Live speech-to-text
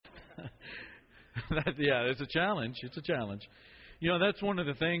Yeah, it's a challenge. It's a challenge. You know, that's one of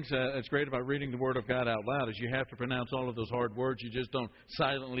the things that's great about reading the Word of God out loud is you have to pronounce all of those hard words. You just don't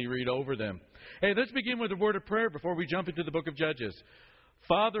silently read over them. Hey, let's begin with a word of prayer before we jump into the book of Judges.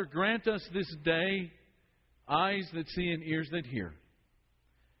 Father, grant us this day eyes that see and ears that hear.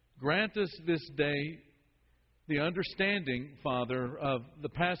 Grant us this day the understanding, Father, of the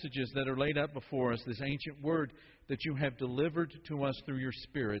passages that are laid out before us, this ancient Word that you have delivered to us through your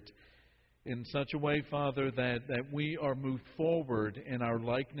Spirit, in such a way, Father, that we are moved forward in our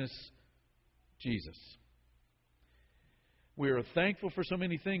likeness, Jesus. We are thankful for so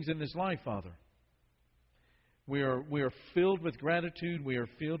many things in this life, Father. We are filled with gratitude. We are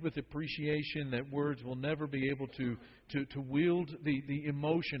filled with appreciation that words will never be able to wield the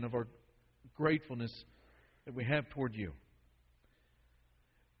emotion of our gratefulness that we have toward you.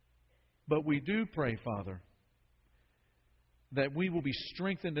 But we do pray, Father, that we will be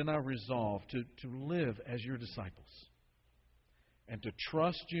strengthened in our resolve to live as your disciples and to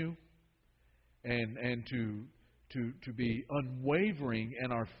trust you and to be unwavering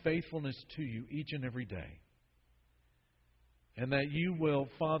in our faithfulness to you each and every day. And that you will,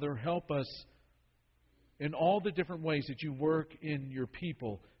 Father, help us in all the different ways that you work in your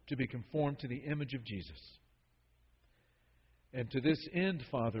people to be conformed to the image of Jesus. And to this end,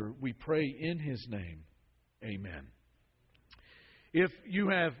 Father, we pray in His name. Amen. If you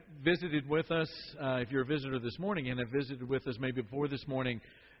have visited with us, if you're a visitor this morning and have visited with us maybe before this morning,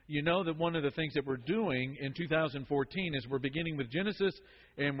 you know that one of the things that we're doing in 2014 is we're beginning with Genesis,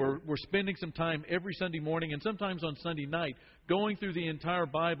 and we're spending some time every Sunday morning and sometimes on Sunday night going through the entire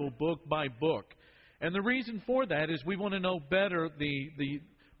Bible book by book. And the reason for that is we want to know better the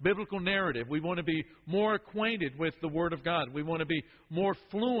biblical narrative. We want to be more acquainted with the Word of God. We want to be more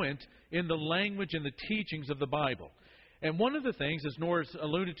fluent in the language and the teachings of the Bible. And one of the things, as Norris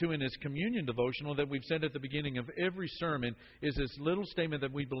alluded to in his communion devotional that we've said at the beginning of every sermon, is this little statement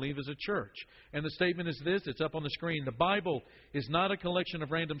that we believe as a church. And the statement is this, it's up on the screen. The Bible is not a collection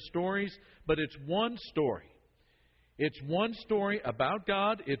of random stories, but it's one story. It's one story about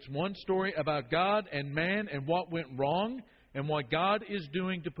God. It's one story about God and man and what went wrong and what God is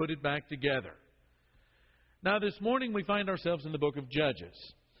doing to put it back together. Now, this morning we find ourselves in the book of Judges.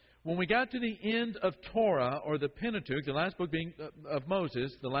 When we got to the end of Torah, or the Pentateuch, the last book being of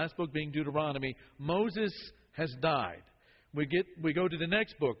Moses, the last book being Deuteronomy, Moses has died. We go to the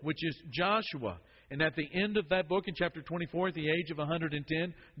next book, which is Joshua. And at the end of that book, in chapter 24, at the age of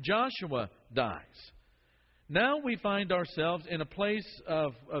 110, Joshua dies. Now we find ourselves in a place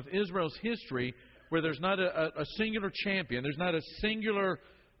of Israel's history where there's not a singular champion. There's not a singular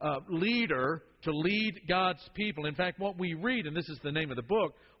leader to lead God's people. In fact, what we read, and this is the name of the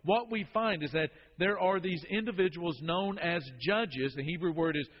book, what we find is that there are these individuals known as judges. The Hebrew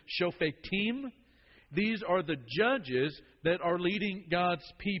word is shofetim. These are the judges that are leading God's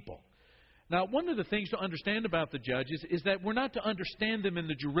people. Now, one of the things to understand about the judges is that we're not to understand them in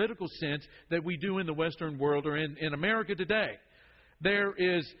the juridical sense that we do in the Western world or in America today. There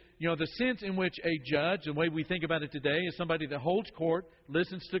is, the sense in which a judge, the way we think about it today, is somebody that holds court,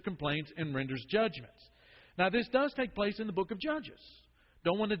 listens to complaints, and renders judgments. Now, this does take place in the book of Judges.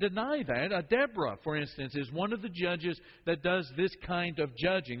 Don't want to deny that. Deborah, for instance, is one of the judges that does this kind of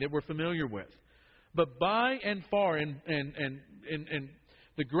judging that we're familiar with. But by and far, in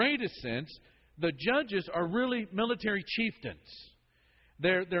the greatest sense, the judges are really military chieftains.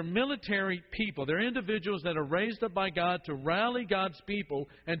 They're military people. They're individuals that are raised up by God to rally God's people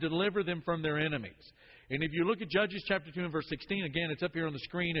and deliver them from their enemies. And if you look at Judges chapter 2 and verse 16, again, it's up here on the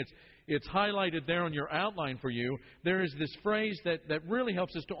screen. It's highlighted there on your outline for you. There is this phrase that really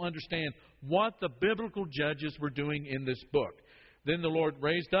helps us to understand what the biblical judges were doing in this book. Then the Lord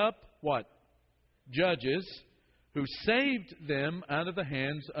raised up, what? Judges who saved them out of the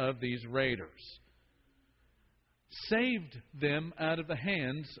hands of these raiders. Saved them out of the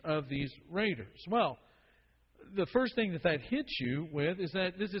hands of these raiders. Well, the first thing that hits you with is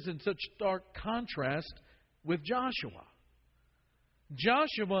that this is in such stark contrast with Joshua.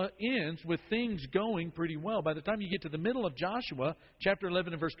 Joshua ends with things going pretty well. By the time you get to the middle of Joshua, chapter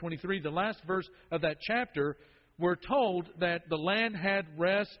 11 and verse 23, the last verse of that chapter, we're told that the land had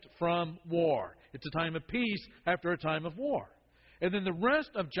rest from war. It's a time of peace after a time of war. And then the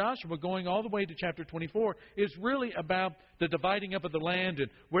rest of Joshua, going all the way to chapter 24, is really about the dividing up of the land and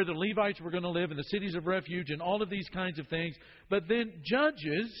where the Levites were going to live and the cities of refuge and all of these kinds of things. But then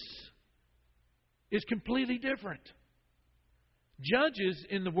Judges is completely different. Judges,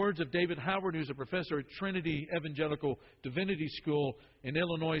 in the words of David Howard, who's a professor at Trinity Evangelical Divinity School in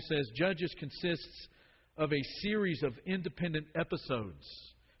Illinois, says Judges consists of a series of independent episodes.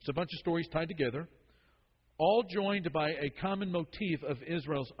 It's a bunch of stories tied together. all joined by a common motif of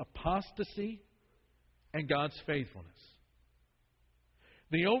Israel's apostasy and God's faithfulness.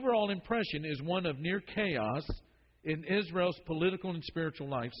 The overall impression is one of near chaos in Israel's political and spiritual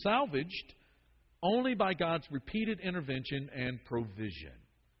life, salvaged only by God's repeated intervention and provision.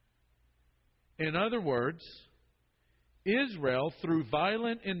 In other words, Israel, through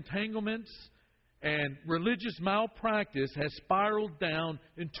violent entanglements and religious malpractice, has spiraled down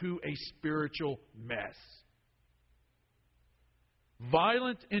into a spiritual mess.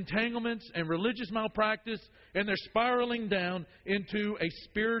 Violent entanglements and religious malpractice, and they're spiraling down into a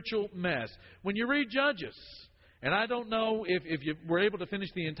spiritual mess. When you read Judges, and I don't know if you were able to finish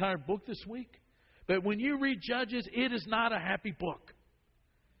the entire book this week, but when you read Judges, it is not a happy book.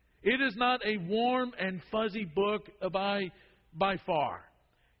 It is not a warm and fuzzy book by far.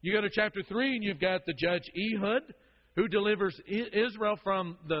 You go to chapter 3 and you've got the judge Ehud, who delivers Israel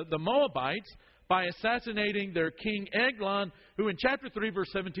from the Moabites by assassinating their king Eglon, who in chapter 3 verse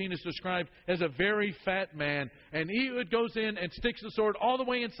 17 is described as a very fat man. And Ehud goes in and sticks the sword all the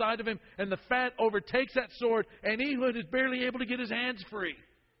way inside of him, and the fat overtakes that sword, and Ehud is barely able to get his hands free.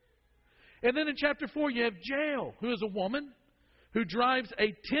 And then in chapter 4 you have Jael, who is a woman who drives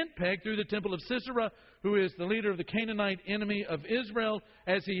a tent peg through the temple of Sisera, who is the leader of the Canaanite enemy of Israel,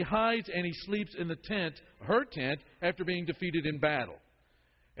 as he hides and he sleeps in the tent, her tent, after being defeated in battle.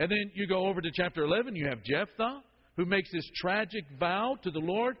 And then you go over to chapter 11, you have Jephthah, who makes this tragic vow to the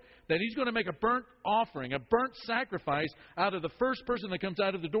Lord that he's going to make a burnt offering, a burnt sacrifice out of the first person that comes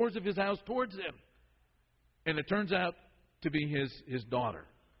out of the doors of his house towards him. And it turns out to be his daughter.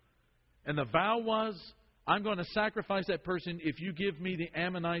 And the vow was, I'm going to sacrifice that person if you give me the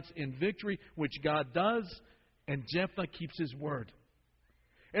Ammonites in victory, which God does. And Jephthah keeps his word.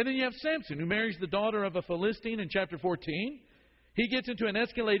 And then you have Samson, who marries the daughter of a Philistine in chapter 14. He gets into an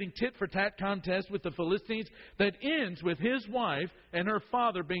escalating tit-for-tat contest with the Philistines that ends with his wife and her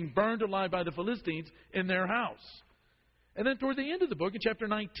father being burned alive by the Philistines in their house. And then toward the end of the book, in chapter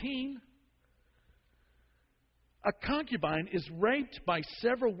 19, a concubine is raped by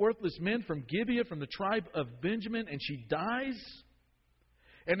several worthless men from Gibeah, from the tribe of Benjamin, and she dies.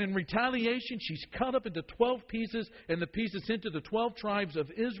 And in retaliation, she's cut up into 12 pieces, and the pieces sent to the 12 tribes of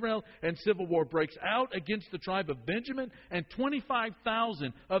Israel, and civil war breaks out against the tribe of Benjamin, and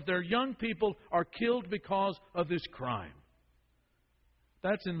 25,000 of their young people are killed because of this crime.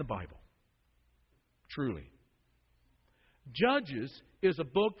 That's in the Bible. Truly. Judges is a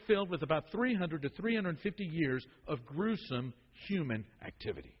book filled with about 300 to 350 years of gruesome human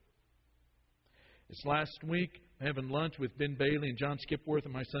activity. This last week, having lunch with Ben Bailey and John Skipworth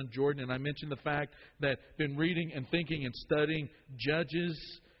and my son Jordan, and I mentioned the fact that I've been reading and thinking and studying Judges,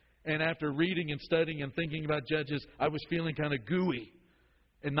 and after reading and studying and thinking about Judges, I was feeling kind of gooey,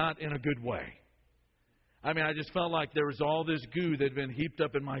 and not in a good way. I mean, I just felt like there was all this goo that had been heaped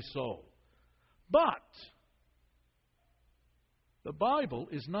up in my soul. But the Bible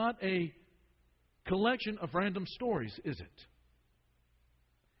is not a collection of random stories, is it?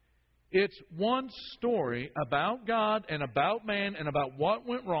 It's one story about God and about man and about what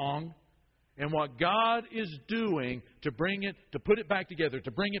went wrong and what God is doing to bring it, to put it back together,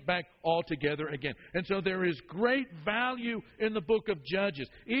 to bring it back all together again. And so there is great value in the book of Judges,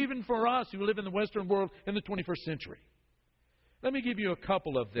 even for us who live in the Western world in the 21st century. Let me give you a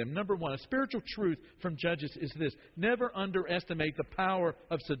couple of them. Number one, a spiritual truth from Judges is this: never underestimate the power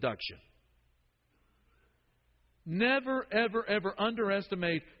of seduction. Never, ever, ever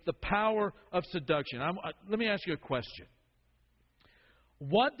underestimate the power of seduction. Let me ask you a question.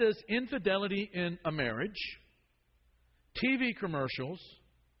 What does infidelity in a marriage, TV commercials,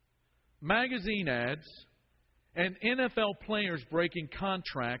 magazine ads, and NFL players breaking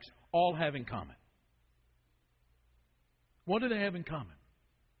contracts all have in common? What do they have in common?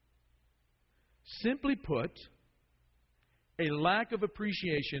 Simply put, a lack of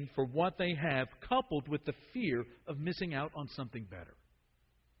appreciation for what they have, coupled with the fear of missing out on something better.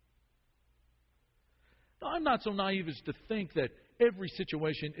 Now, I'm not so naive as to think that every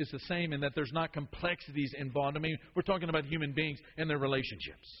situation is the same and that there's not complexities involved. I mean, we're talking about human beings and their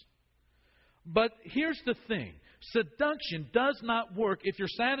relationships. But here's the thing. Seduction does not work if you're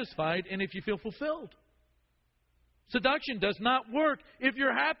satisfied and if you feel fulfilled. Seduction does not work if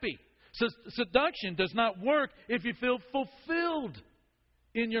you're happy. Seduction does not work if you feel fulfilled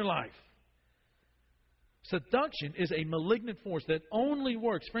in your life. Seduction is a malignant force that only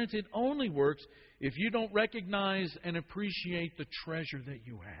works, friends, it only works if you don't recognize and appreciate the treasure that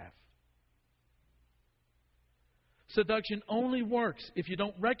you have. Seduction only works if you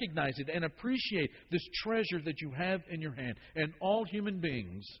don't recognize it and appreciate this treasure that you have in your hand. And all human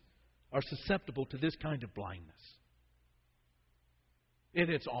beings are susceptible to this kind of blindness. It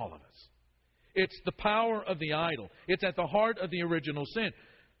hits all of us. It's the power of the idol. It's at the heart of the original sin.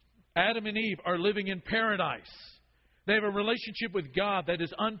 Adam and Eve are living in paradise. They have a relationship with God that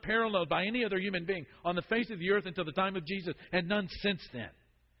is unparalleled by any other human being on the face of the earth until the time of Jesus, and none since then.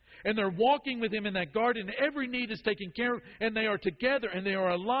 And they're walking with Him in that garden. Every need is taken care of, and they are together, and they are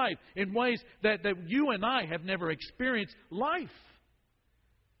alive in ways that you and I have never experienced life.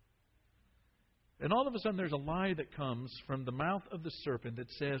 And all of a sudden there's a lie that comes from the mouth of the serpent that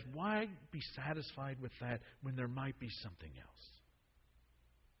says, why be satisfied with that when there might be something else?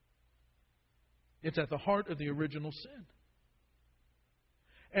 It's at the heart of the original sin.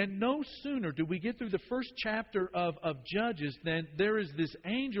 And no sooner do we get through the first chapter of Judges than there is this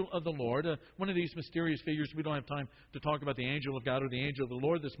angel of the Lord, one of these mysterious figures. We don't have time to talk about the angel of God or the angel of the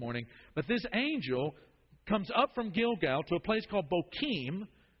Lord this morning. But this angel comes up from Gilgal to a place called Bochim,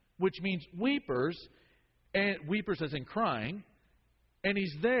 which means weepers, and weepers as in crying. And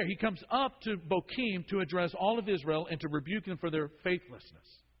he's there. He comes up to Bochim to address all of Israel and to rebuke them for their faithlessness.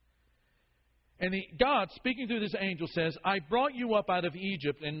 And God, speaking through this angel, says, I brought you up out of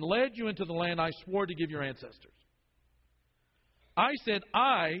Egypt and led you into the land I swore to give your ancestors. I said,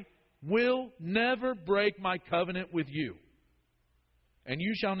 I will never break my covenant with you. And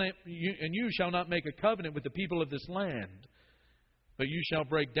you shall not make a covenant with the people of this land, but you shall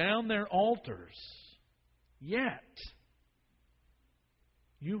break down their altars. Yet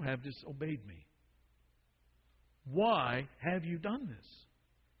you have disobeyed me. Why have you done this?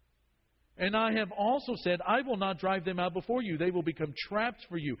 And I have also said, I will not drive them out before you. They will become traps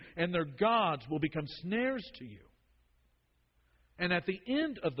for you, and their gods will become snares to you. And at the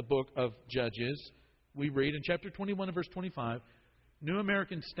end of the book of Judges, we read in chapter 21 and verse 25, New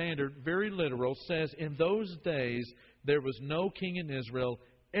American Standard, very literal, says, in those days there was no king in Israel.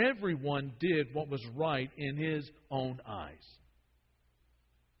 Everyone did what was right in his own eyes.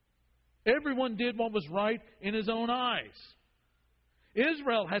 Everyone did what was right in his own eyes.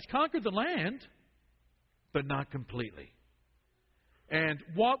 Israel has conquered the land, but not completely. And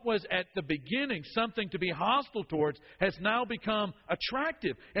what was at the beginning something to be hostile towards has now become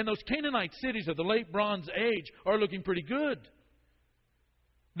attractive. And those Canaanite cities of the late Bronze Age are looking pretty good.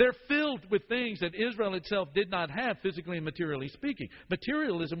 They're filled with things that Israel itself did not have, physically and materially speaking.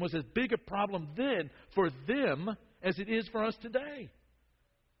 Materialism was as big a problem then for them as it is for us today.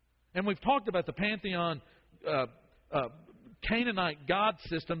 And we've talked about the pantheon Canaanite god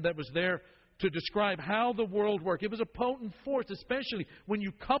system that was there to describe how the world worked. It was a potent force, especially when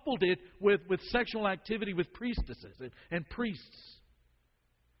you coupled it with sexual activity with priestesses and priests.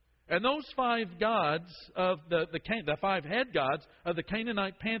 And those five gods of the five head gods of the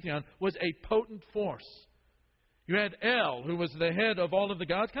Canaanite pantheon was a potent force. You had El, who was the head of all of the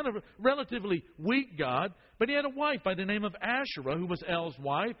gods, kind of a relatively weak god, but he had a wife by the name of Asherah, who was El's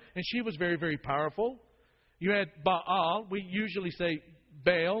wife, and she was very, very powerful. You had Baal. We usually say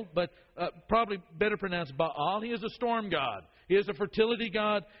Baal, but probably better pronounced Baal. He is a storm god. He is a fertility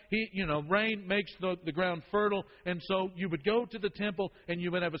god. Rain makes the ground fertile. And so you would go to the temple and you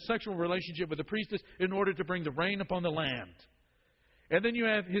would have a sexual relationship with the priestess in order to bring the rain upon the land. And then you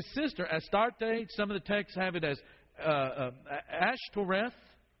have his sister, Astarte. Some of the texts have it as Ashtoreth.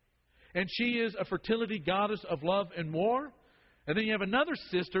 And she is a fertility goddess of love and war. And then you have another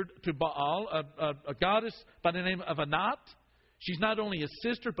sister to Baal, a goddess by the name of Anat. She's not only his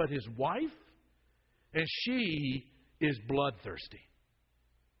sister, but his wife. And she is bloodthirsty.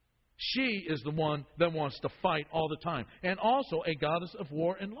 She is the one that wants to fight all the time. And also a goddess of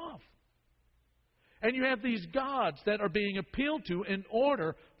war and love. And you have these gods that are being appealed to in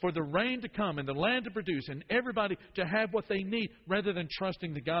order for the rain to come and the land to produce and everybody to have what they need rather than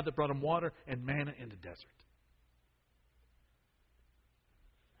trusting the God that brought them water and manna in the desert.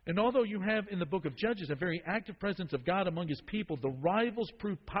 And although you have in the book of Judges a very active presence of God among His people, the rivals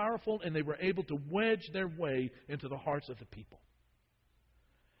proved powerful and they were able to wedge their way into the hearts of the people.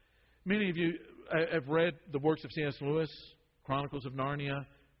 Many of you have read the works of C.S. Lewis, Chronicles of Narnia,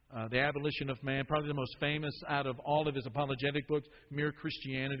 The Abolition of Man, probably the most famous out of all of his apologetic books, Mere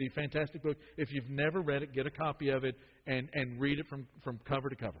Christianity, fantastic book. If you've never read it, get a copy of it and read it from cover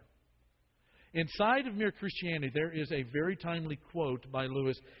to cover. Inside of Mere Christianity, there is a very timely quote by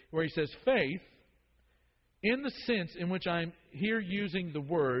Lewis where he says, faith, in the sense in which I'm here using the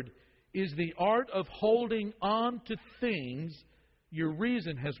word, is the art of holding on to things your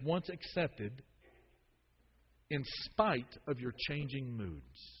reason has once accepted in spite of your changing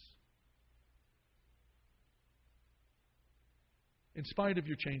moods. In spite of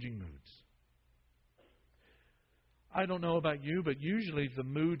your changing moods. I don't know about you, but usually the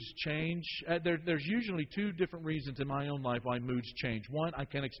moods change. There's usually two different reasons in my own life why moods change. One, I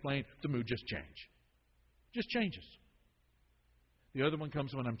can't explain. The mood just change. Just changes. The other one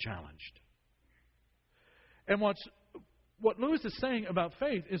comes when I'm challenged. And what Lewis is saying about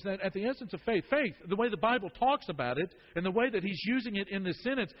faith is that at the essence of faith, the way the Bible talks about it and the way that he's using it in this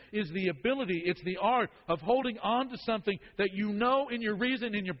sentence is the ability, it's the art of holding on to something that you know in your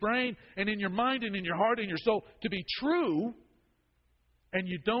reason, in your brain, and in your mind, and in your heart, and your soul to be true, and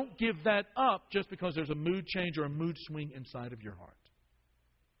you don't give that up just because there's a mood change or a mood swing inside of your heart.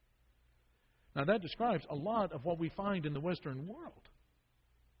 Now that describes a lot of what we find in the Western world.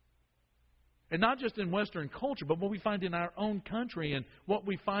 And not just in Western culture, but what we find in our own country and what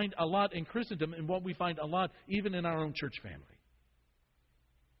we find a lot in Christendom and what we find a lot even in our own church family.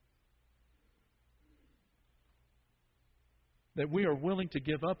 That we are willing to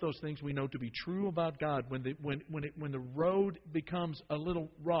give up those things we know to be true about God when the road becomes a little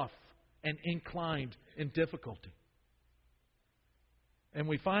rough and inclined and difficulty. And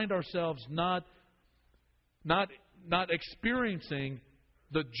we find ourselves not experiencing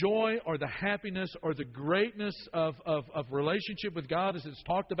the joy or the happiness or the greatness of relationship with God as it's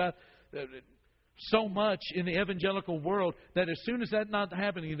talked about so much in the evangelical world, that as soon as that's not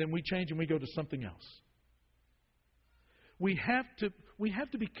happening, then we change and we go to something else. We have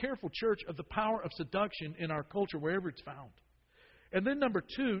to be careful, church, of the power of seduction in our culture wherever it's found. And then number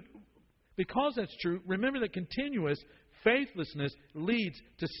two, because that's true, remember that continuous faithlessness leads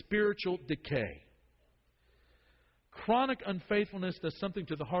to spiritual decay. Chronic unfaithfulness does something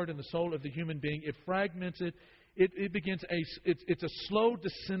to the heart and the soul of the human being. It fragments it. It begins it's a slow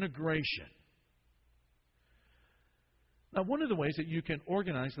disintegration. Now, one of the ways that you can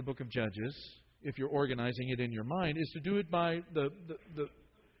organize the book of Judges, if you're organizing it in your mind, is to do it by the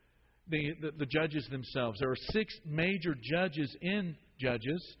judges themselves. There are 6 major judges in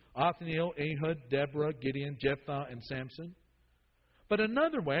Judges: Othniel, Ehud, Deborah, Gideon, Jephthah, and Samson. But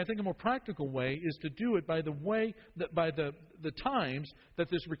another way, I think a more practical way, is to do it by the times that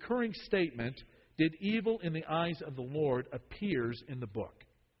this recurring statement, "did evil in the eyes of the Lord," appears in the book.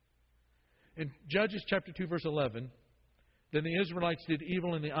 In Judges chapter 2, verse 11, then the Israelites did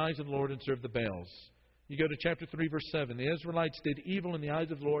evil in the eyes of the Lord and served the Baals. You go to chapter 3, verse 7. The Israelites did evil in the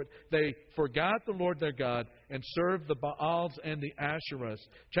eyes of the Lord. They forgot the Lord their God and served the Baals and the Asherahs.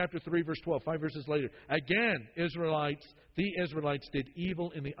 Chapter 3, verse 12, 5 verses later. Again, the Israelites did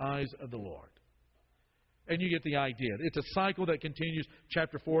evil in the eyes of the Lord. And you get the idea. It's a cycle that continues.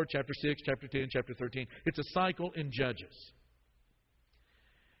 Chapter 4, chapter 6, chapter 10, chapter 13. It's a cycle in Judges.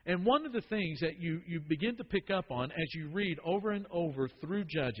 And one of the things that you begin to pick up on as you read over and over through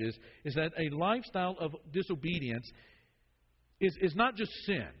Judges is that a lifestyle of disobedience is not just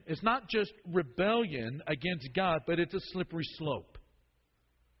sin. It's not just rebellion against God, but it's a slippery slope.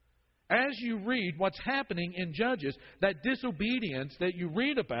 As you read what's happening in Judges, that disobedience that you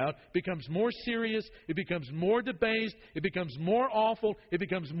read about becomes more serious, it becomes more debased, it becomes more awful, it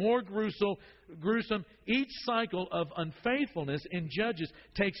becomes more gruesome. Each cycle of unfaithfulness in Judges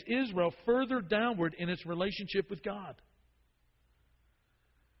takes Israel further downward in its relationship with God.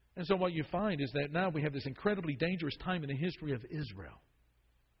 And so what you find is that now we have this incredibly dangerous time in the history of Israel.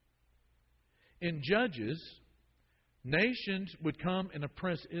 In Judges, nations would come and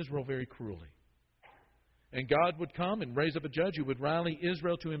oppress Israel very cruelly. And God would come and raise up a judge who would rally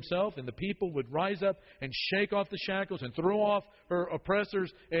Israel to himself, and the people would rise up and shake off the shackles and throw off her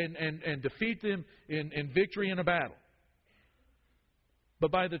oppressors and defeat them in victory in a battle.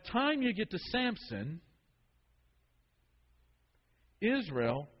 But by the time you get to Samson,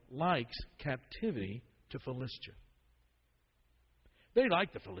 Israel likes captivity to Philistia. They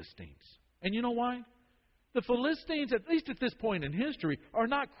like the Philistines. And you know why? The Philistines, at least at this point in history, are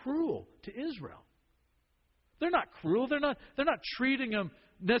not cruel to Israel. They're not cruel. They're not treating them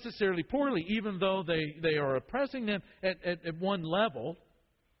necessarily poorly, even though they are oppressing them at one level.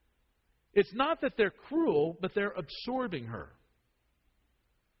 It's not that they're cruel, but they're absorbing her.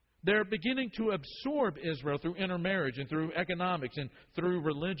 They're beginning to absorb Israel through intermarriage and through economics and through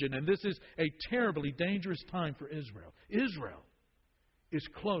religion. And this is a terribly dangerous time for Israel. Israel is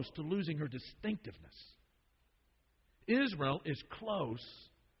close to losing her distinctiveness. Israel is close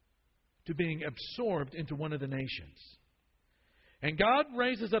to being absorbed into one of the nations. And God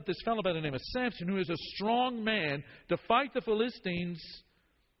raises up this fellow by the name of Samson, who is a strong man, to fight the Philistines.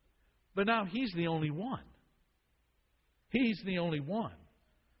 But now he's the only one. He's the only one.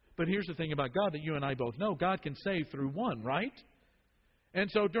 But here's the thing about God that you and I both know. God can save through one, right? And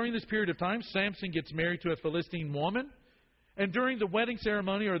so during this period of time, Samson gets married to a Philistine woman. And during the wedding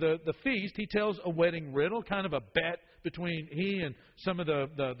ceremony or the feast, he tells a wedding riddle, kind of a bet between he and some of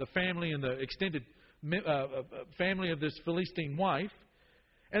the family and the extended family of this Philistine wife.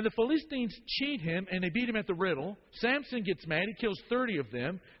 And the Philistines cheat him, and they beat him at the riddle. Samson gets mad. He kills 30 of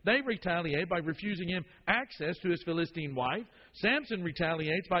them. They retaliate by refusing him access to his Philistine wife. Samson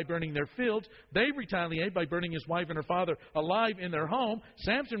retaliates by burning their fields. They retaliate by burning his wife and her father alive in their home.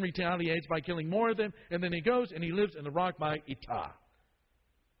 Samson retaliates by killing more of them. And then he goes and he lives in the rock by Etam.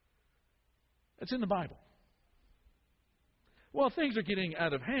 That's in the Bible. Well, things are getting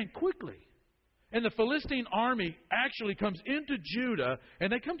out of hand quickly. And the Philistine army actually comes into Judah, and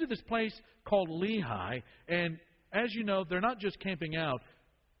they come to this place called Lehi. And as you know, they're not just camping out.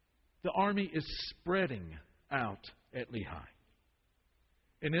 The army is spreading out at Lehi.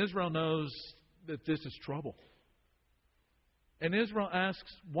 And Israel knows that this is trouble. And Israel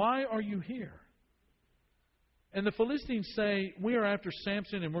asks, "Why are you here?" And the Philistines say, "We are after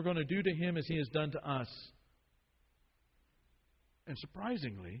Samson, and we're going to do to him as he has done to us." And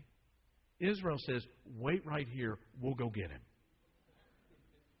surprisingly, Israel says, "Wait right here. We'll go get him."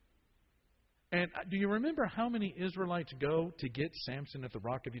 And do you remember how many Israelites go to get Samson at the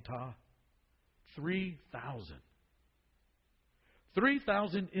rock of Etam? 3,000.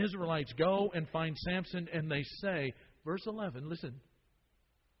 3,000 Israelites go and find Samson, and they say, verse 11, listen,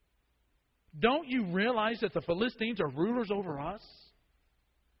 "Don't you realize that the Philistines are rulers over us?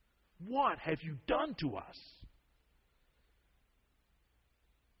 What have you done to us?"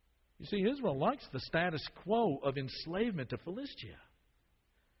 You see, Israel likes the status quo of enslavement to Philistia.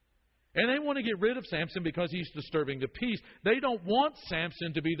 And they want to get rid of Samson because he's disturbing the peace. They don't want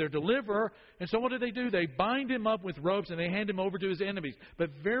Samson to be their deliverer. And so what do? They bind him up with ropes and they hand him over to his enemies.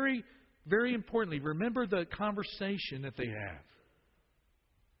 But very, very importantly, remember the conversation that they have.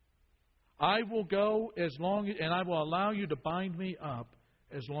 "I will go and I will allow you to bind me up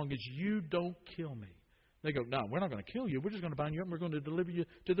as long as you don't kill me." They go, "No, we're not going to kill you. We're just going to bind you up and we're going to deliver you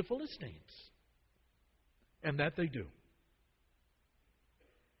to the Philistines." And that they do.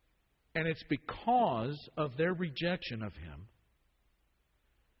 And it's because of their rejection of him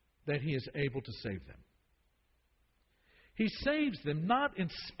that he is able to save them. He saves them not in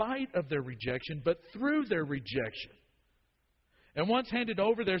spite of their rejection, but through their rejection. And once handed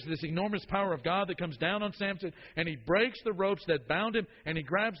over, there's this enormous power of God that comes down on Samson, and he breaks the ropes that bound him, and he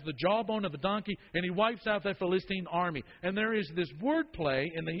grabs the jawbone of a donkey, and he wipes out that Philistine army. And there is this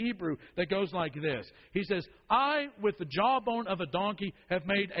wordplay in the Hebrew that goes like this. He says, "I, with the jawbone of a donkey, have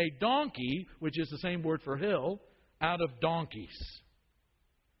made a donkey," which is the same word for hill, "out of donkeys."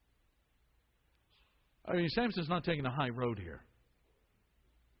 I mean, Samson's not taking a high road here.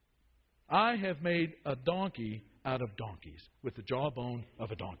 "I have made a donkey out of donkeys, with the jawbone of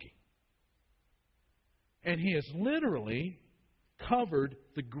a donkey." And he has literally covered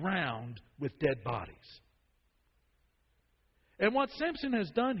the ground with dead bodies. And what Samson has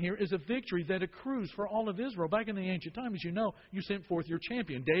done here is a victory that accrues for all of Israel. Back in the ancient time, as you know, you sent forth your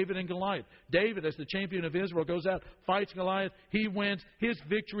champion, David and Goliath. David, as the champion of Israel, goes out, fights Goliath. He wins. His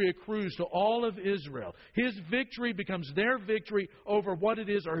victory accrues to all of Israel. His victory becomes their victory over what it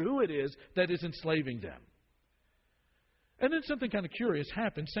is or who it is that is enslaving them. And then something kind of curious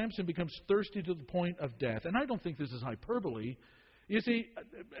happens. Samson becomes thirsty to the point of death. And I don't think this is hyperbole. You see,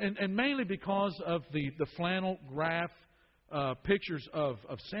 and mainly because of the flannel graph pictures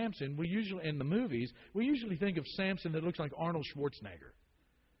of Samson, we usually, in the movies, we usually think of Samson that looks like Arnold Schwarzenegger.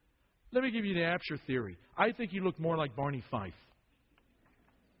 Let me give you the Apsher theory. I think he looked more like Barney Fife.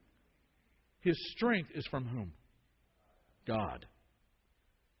 His strength is from whom? God.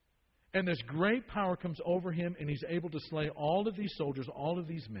 And this great power comes over him, and he's able to slay all of these soldiers, all of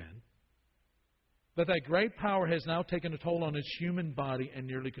these men. But that great power has now taken a toll on his human body and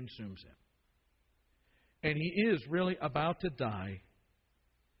nearly consumes him. And he is really about to die,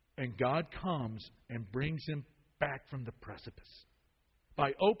 and God comes and brings him back from the precipice.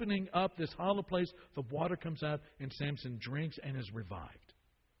 By opening up this hollow place, the water comes out, and Samson drinks and is revived.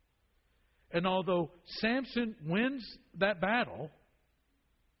 And although Samson wins that battle,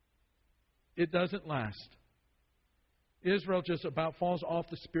 it doesn't last. Israel just about falls off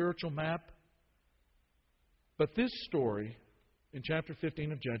the spiritual map. But this story in chapter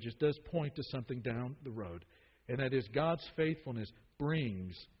 15 of Judges does point to something down the road. And that is God's faithfulness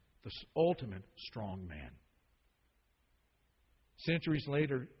brings the ultimate strong man. Centuries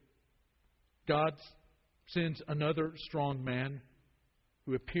later, God sends another strong man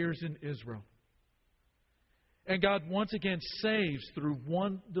who appears in Israel. And God once again saves through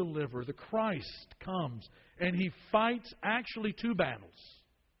one deliverer. The Christ comes and he fights actually two battles.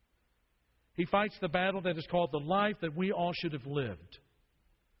 He fights the battle that is called the life that we all should have lived.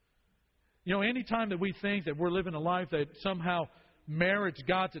 You know, anytime that we think that we're living a life that somehow merits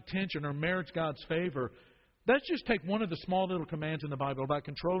God's attention or merits God's favor, let's just take one of the small little commands in the Bible about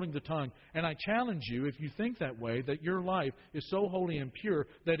controlling the tongue. And I challenge you, if you think that way, that your life is so holy and pure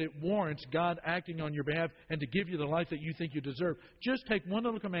that it warrants God acting on your behalf and to give you the life that you think you deserve. Just take one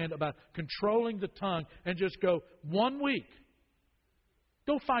little command about controlling the tongue and just go 1 week.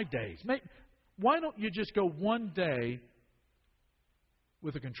 Go 5 days. Why don't you just go 1 day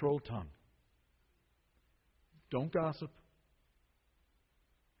with a controlled tongue? Don't gossip.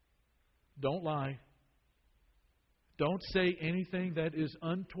 Don't lie. Don't say anything that is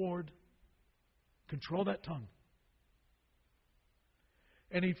untoward. Control that tongue.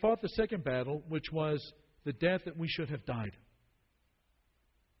 And he fought the second battle, which was the death that we should have died.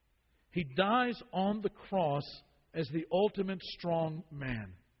 He dies on the cross as the ultimate strong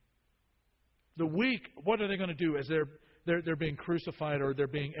man. The weak, what are they going to do as they're being crucified or they're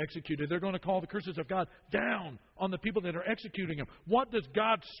being executed? They're going to call the curses of God down on the people that are executing him. What does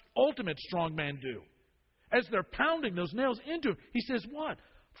God's ultimate strong man do? As they're pounding those nails into him, he says what?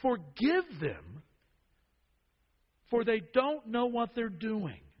 Forgive them, for they don't know what they're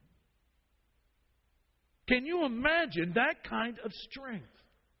doing. Can you imagine that kind of strength?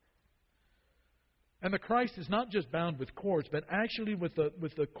 And the Christ is not just bound with cords, but actually with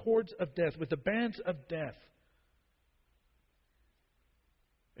the cords of death, with the bands of death.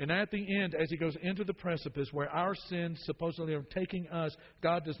 And at the end, as he goes into the precipice where our sins supposedly are taking us,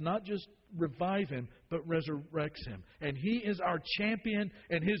 God does not just revive him, but resurrects him. And he is our champion,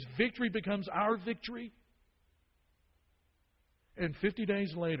 and his victory becomes our victory. And 50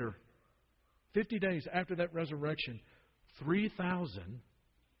 days later, 50 days after that resurrection, 3,000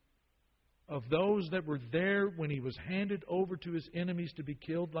 of those that were there when he was handed over to his enemies to be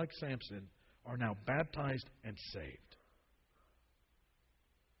killed like Samson are now baptized and saved.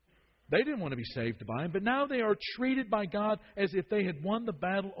 They didn't want to be saved by him, but now they are treated by God as if they had won the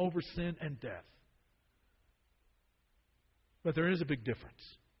battle over sin and death. But there is a big difference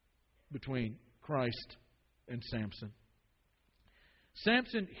between Christ and Samson.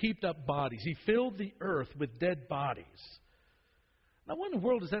 Samson heaped up bodies. He filled the earth with dead bodies. Now, what in the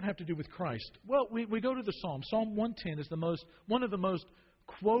world does that have to do with Christ? Well, we go to the Psalm. Psalm 110 is one of the most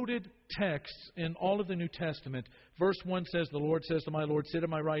quoted texts in all of the New Testament. Verse 1 says, "The Lord says to my Lord, sit at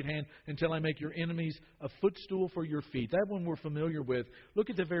my right hand until I make your enemies a footstool for your feet." That one we're familiar with. Look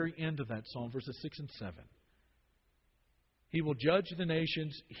at the very end of that psalm, verses 6 and 7. He will judge the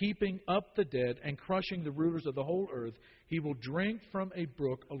nations, heaping up the dead and crushing the rulers of the whole earth. He will drink from a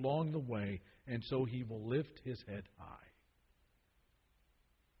brook along the way, and so he will lift his head high.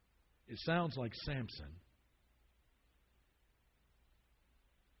 It sounds like Samson,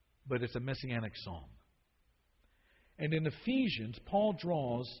 but it's a messianic psalm. And in Ephesians, Paul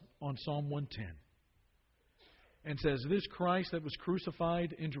draws on Psalm 110 and says, this Christ that was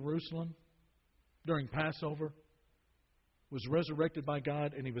crucified in Jerusalem during Passover was resurrected by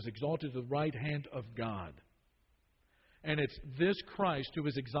God, and he was exalted to the right hand of God. And it's this Christ who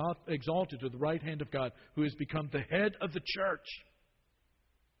is exalted to the right hand of God who has become the head of the church.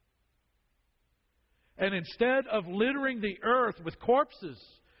 And instead of littering the earth with corpses,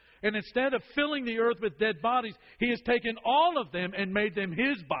 and instead of filling the earth with dead bodies, he has taken all of them and made them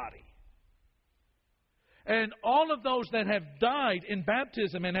his body. And all of those that have died in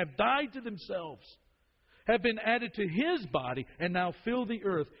baptism and have died to themselves have been added to his body and now fill the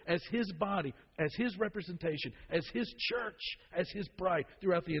earth as his body, as his representation, as his church, as his bride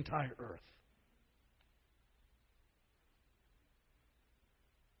throughout the entire earth.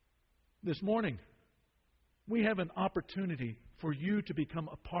 This morning, we have an opportunity for you to become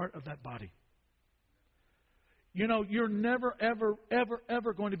a part of that body. You know, you're never, ever, ever,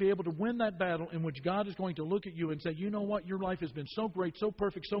 ever going to be able to win that battle in which God is going to look at you and say, you know what, your life has been so great, so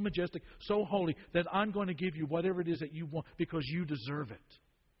perfect, so majestic, so holy, that I'm going to give you whatever it is that you want because you deserve it.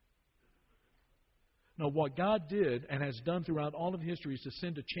 No, what God did and has done throughout all of history is to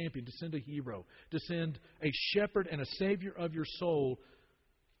send a champion, to send a hero, to send a shepherd and a savior of your soul,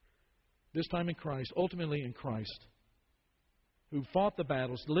 this time in Christ, ultimately in Christ, who fought the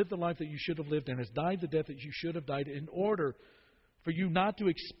battles, lived the life that you should have lived, and has died the death that you should have died in order for you not to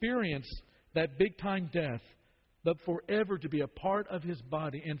experience that big-time death, but forever to be a part of his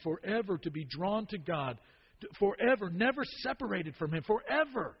body and forever to be drawn to God, forever, never separated from him,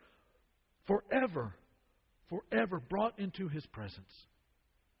 forever, forever, forever brought into his presence.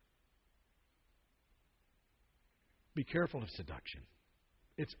 Be careful of seduction.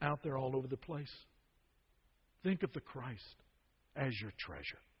 It's out there all over the place. Think of the Christ as your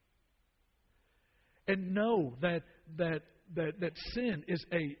treasure. and know that sin is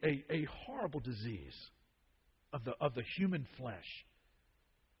a horrible disease of the human flesh.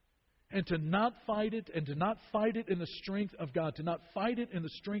 And to not fight it, and to not fight it in the strength of God, to not fight it in the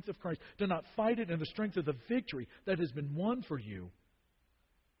strength of Christ, to not fight it in the strength of the victory that has been won for you,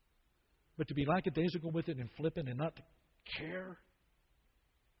 but to be lackadaisical with it and flippant and not to care,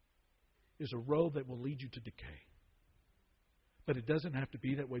 is a road that will lead you to decay. But it doesn't have to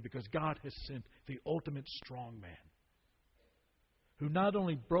be that way, because God has sent the ultimate strong man, who not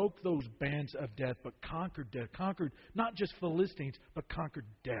only broke those bands of death, but conquered death. Conquered not just Philistines, but conquered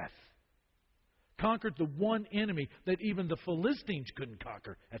death. Conquered the one enemy that even the Philistines couldn't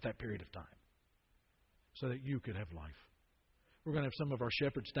conquer at that period of time, so that you could have life. We're going to have some of our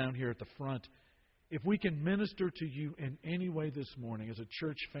shepherds down here at the front. If we can minister to you in any way this morning as a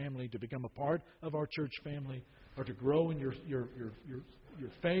church family, to become a part of our church family, or to grow in your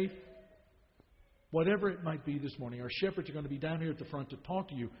faith, whatever it might be this morning, our shepherds are going to be down here at the front to talk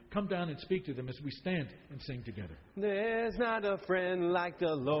to you. Come down and speak to them as we stand and sing together. There's not a friend like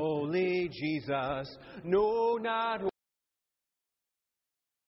the lowly Jesus. No, not